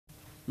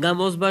Nga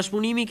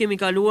mosbashkëpunimi kemi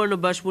kaluar në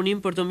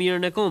bashkëpunim për të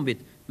mirën e kombit.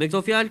 Me këto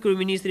fjalë,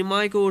 Kryeministri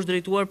Majko është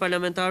drejtuar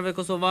parlamentarëve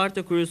kosovarë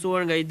të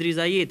kryesuar nga Idriz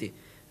Ajeti.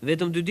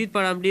 Vetëm 2 ditë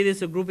para mbledhjes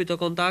së grupit të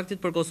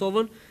kontaktit për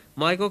Kosovën,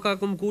 Majko ka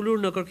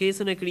këmbgulur në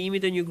kërkesën e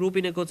krijimit të një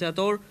grupi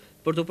negociator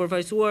për të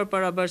përfaqësuar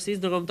para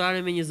bashkësisë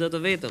ndërkombëtare me 20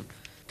 të vetëm.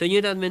 Të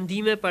njëjtat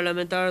mendime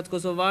parlamentarët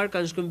kosovar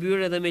kanë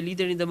shkëmbyer edhe me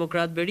liderin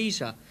demokrat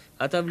Berisha.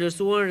 Ata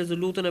vlerësuan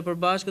rezolutën e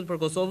përbashkët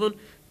për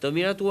Kosovën, të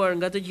miratuar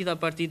nga të gjitha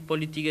partitë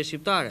politike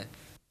shqiptare.